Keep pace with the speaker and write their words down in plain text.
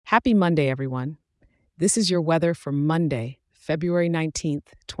Happy Monday, everyone. This is your weather for Monday, February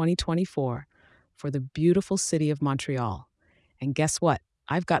 19th, 2024, for the beautiful city of Montreal. And guess what?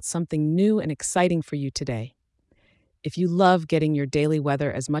 I've got something new and exciting for you today. If you love getting your daily weather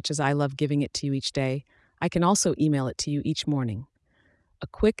as much as I love giving it to you each day, I can also email it to you each morning. A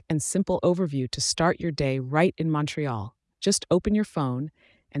quick and simple overview to start your day right in Montreal. Just open your phone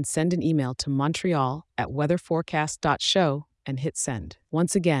and send an email to montreal@weatherforecast.show and hit send.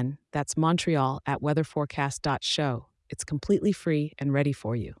 Once again, that's montreal@weatherforecast.show. It's completely free and ready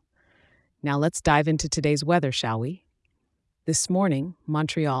for you. Now let's dive into today's weather, shall we? This morning,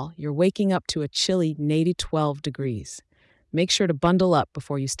 Montreal, you're waking up to a chilly 12 degrees. Make sure to bundle up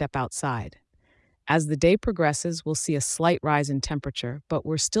before you step outside. As the day progresses, we'll see a slight rise in temperature, but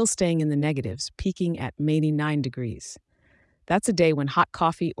we're still staying in the negatives, peaking at 89 degrees. That's a day when hot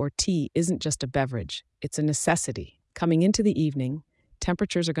coffee or tea isn't just a beverage, it's a necessity. Coming into the evening,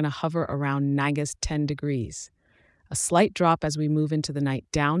 temperatures are going to hover around -10 degrees. A slight drop as we move into the night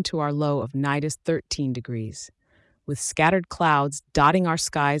down to our low of -13 degrees. With scattered clouds dotting our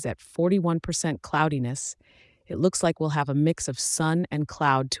skies at 41% cloudiness, it looks like we'll have a mix of sun and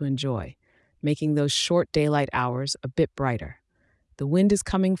cloud to enjoy, making those short daylight hours a bit brighter. The wind is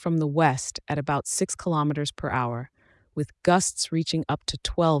coming from the west at about 6 kilometers per hour, with gusts reaching up to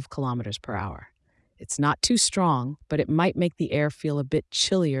 12 kilometers per hour. It's not too strong, but it might make the air feel a bit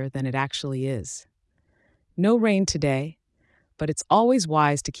chillier than it actually is. No rain today, but it's always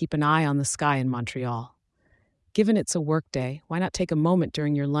wise to keep an eye on the sky in Montreal. Given it's a workday, why not take a moment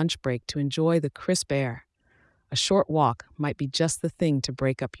during your lunch break to enjoy the crisp air? A short walk might be just the thing to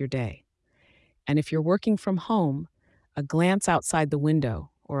break up your day. And if you're working from home, a glance outside the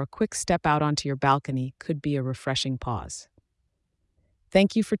window or a quick step out onto your balcony could be a refreshing pause.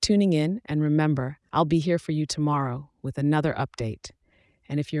 Thank you for tuning in, and remember, I'll be here for you tomorrow with another update.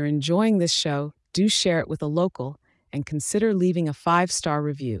 And if you're enjoying this show, do share it with a local and consider leaving a 5-star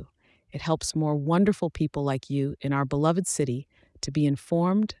review. It helps more wonderful people like you in our beloved city to be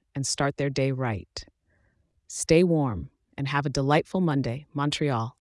informed and start their day right. Stay warm and have a delightful Monday, Montreal.